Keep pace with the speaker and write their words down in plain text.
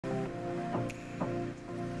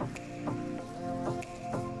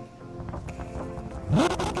Five,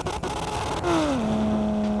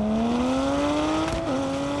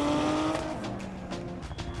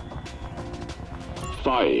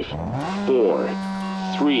 4,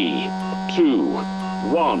 3, 2,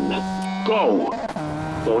 1, go!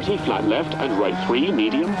 40, flat left and right 3,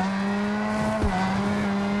 medium.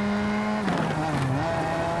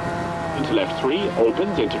 Into left 3,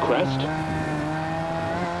 opens into crest.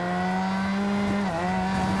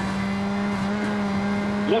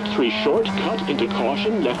 Left 3 short, cut into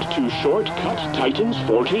caution, left 2 short, cut, tightens,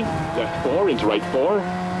 40, left 4 into right 4.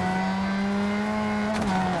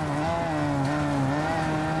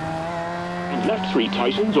 And left 3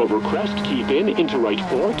 tightens over crest, keep in, into right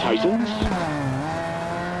 4, tightens.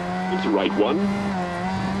 Into right 1.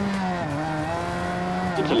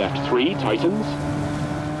 Into left 3, tightens.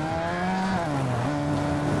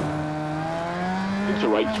 Into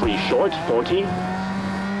right 3 short, 40.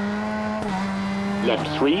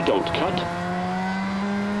 Left 3, don't cut.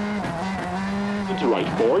 Into right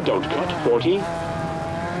 4, don't cut, 40.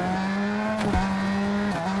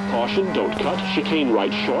 Caution, don't cut, chicane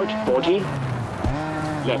right short, 40.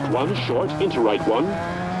 Left 1, short, into right 1.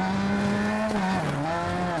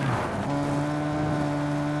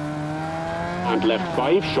 And left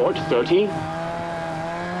 5, short, 30.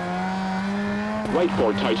 Right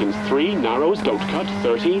 4 tightens 3, narrows, don't cut,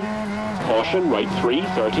 30. Caution, right 3,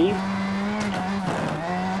 30.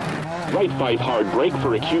 Right 5 hard brake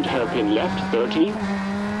for acute hairpin left, 30.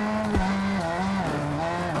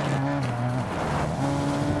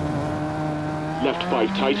 Left 5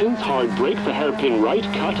 tightens, hard brake for hairpin right,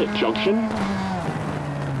 cut at junction.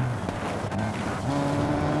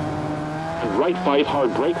 And right 5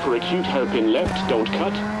 hard brake for acute hairpin left, don't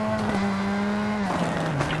cut.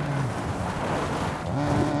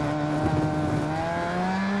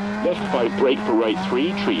 Left 5 brake for right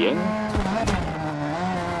 3, tree in.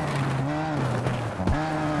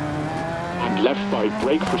 Left 5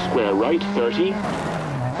 brake for square right, 30.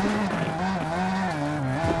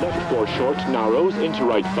 Left 4 short, narrows, into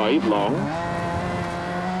right 5, long.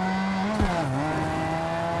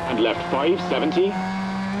 And left 5, 70.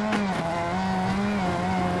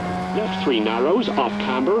 Left 3 narrows, off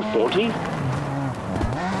camber, 40.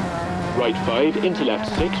 Right 5, into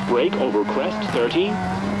left 6, brake, over crest, 30.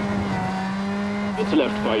 Into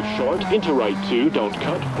left 5 short, into right 2, don't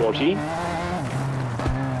cut, 40.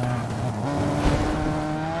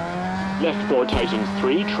 Left 4 tightens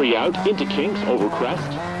 3, tree out, into kinks, over crest.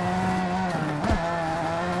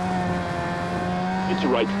 Into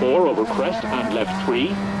right 4, over crest, and left 3.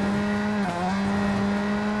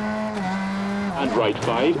 And right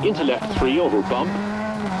 5, into left 3, over bump.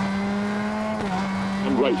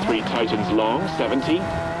 And right 3 tightens long, 70.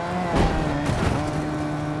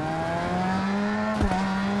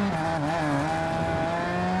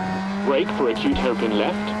 Brake for acute hairpin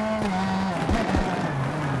left.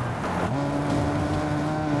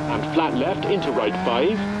 Flat left into right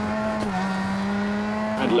 5.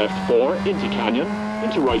 And left 4 into canyon.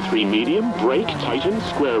 Into right 3 medium. Brake, tighten,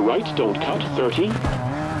 square right, don't cut, 30.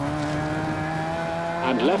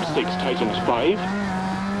 And left 6 tightens 5.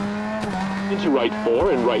 Into right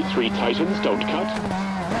 4 and right 3 tightens, don't cut.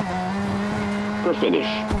 For finish.